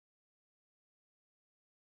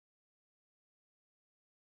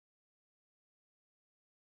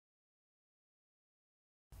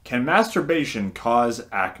Can masturbation cause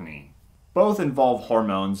acne? Both involve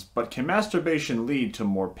hormones, but can masturbation lead to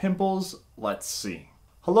more pimples? Let's see.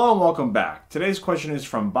 Hello and welcome back. Today's question is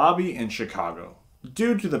from Bobby in Chicago.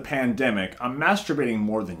 Due to the pandemic, I'm masturbating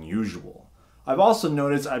more than usual. I've also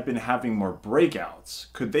noticed I've been having more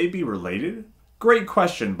breakouts. Could they be related? Great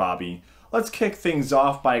question, Bobby. Let's kick things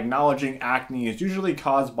off by acknowledging acne is usually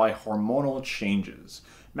caused by hormonal changes.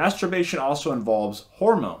 Masturbation also involves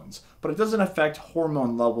hormones, but it doesn't affect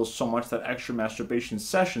hormone levels so much that extra masturbation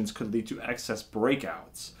sessions could lead to excess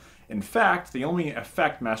breakouts. In fact, the only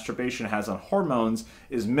effect masturbation has on hormones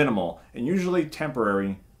is minimal and usually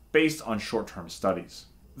temporary based on short-term studies.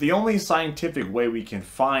 The only scientific way we can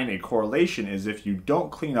find a correlation is if you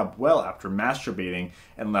don't clean up well after masturbating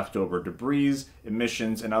and leftover debris,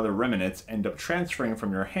 emissions, and other remnants end up transferring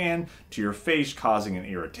from your hand to your face, causing an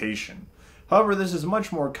irritation. However, this is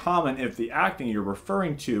much more common if the acne you're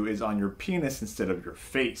referring to is on your penis instead of your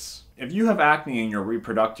face. If you have acne in your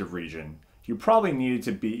reproductive region, you probably needed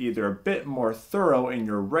to be either a bit more thorough in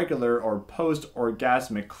your regular or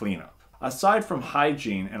post-orgasmic cleanup. Aside from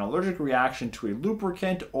hygiene, an allergic reaction to a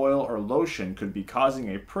lubricant, oil, or lotion could be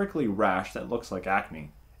causing a prickly rash that looks like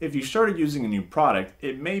acne. If you started using a new product,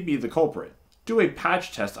 it may be the culprit. Do a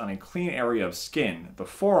patch test on a clean area of skin, the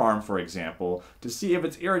forearm for example, to see if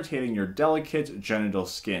it's irritating your delicate genital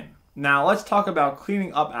skin. Now let's talk about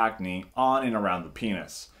cleaning up acne on and around the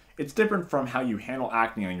penis. It's different from how you handle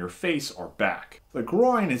acne on your face or back. The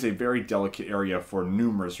groin is a very delicate area for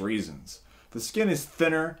numerous reasons. The skin is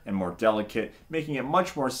thinner and more delicate, making it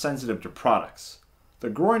much more sensitive to products. The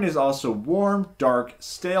groin is also a warm, dark,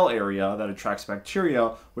 stale area that attracts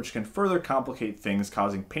bacteria, which can further complicate things,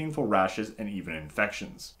 causing painful rashes and even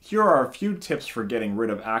infections. Here are a few tips for getting rid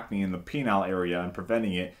of acne in the penile area and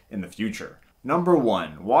preventing it in the future. Number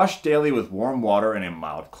 1. Wash daily with warm water and a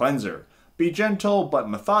mild cleanser. Be gentle but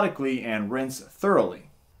methodically and rinse thoroughly.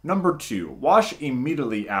 Number 2. Wash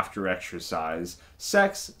immediately after exercise,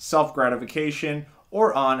 sex, self-gratification,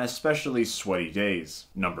 or on especially sweaty days.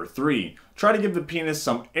 Number 3. Try to give the penis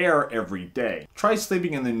some air every day. Try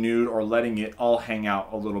sleeping in the nude or letting it all hang out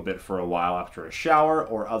a little bit for a while after a shower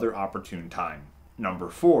or other opportune time. Number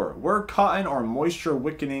 4. Wear cotton or moisture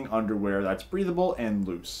wicking underwear that's breathable and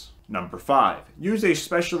loose. Number 5. Use a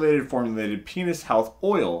specially formulated penis health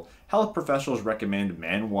oil. Health professionals recommend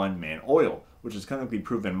Man 1 Man Oil, which is clinically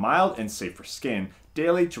proven mild and safe for skin,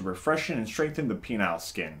 daily to refreshen and strengthen the penile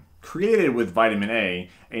skin. Created with vitamin A,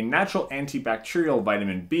 a natural antibacterial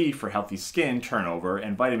vitamin B for healthy skin turnover,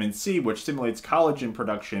 and vitamin C, which stimulates collagen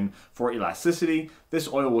production for elasticity, this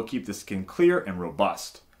oil will keep the skin clear and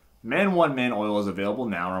robust. Man 1 Man Oil is available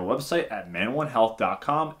now on our website at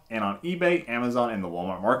man1health.com and on eBay, Amazon, and the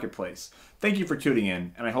Walmart Marketplace. Thank you for tuning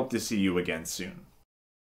in, and I hope to see you again soon.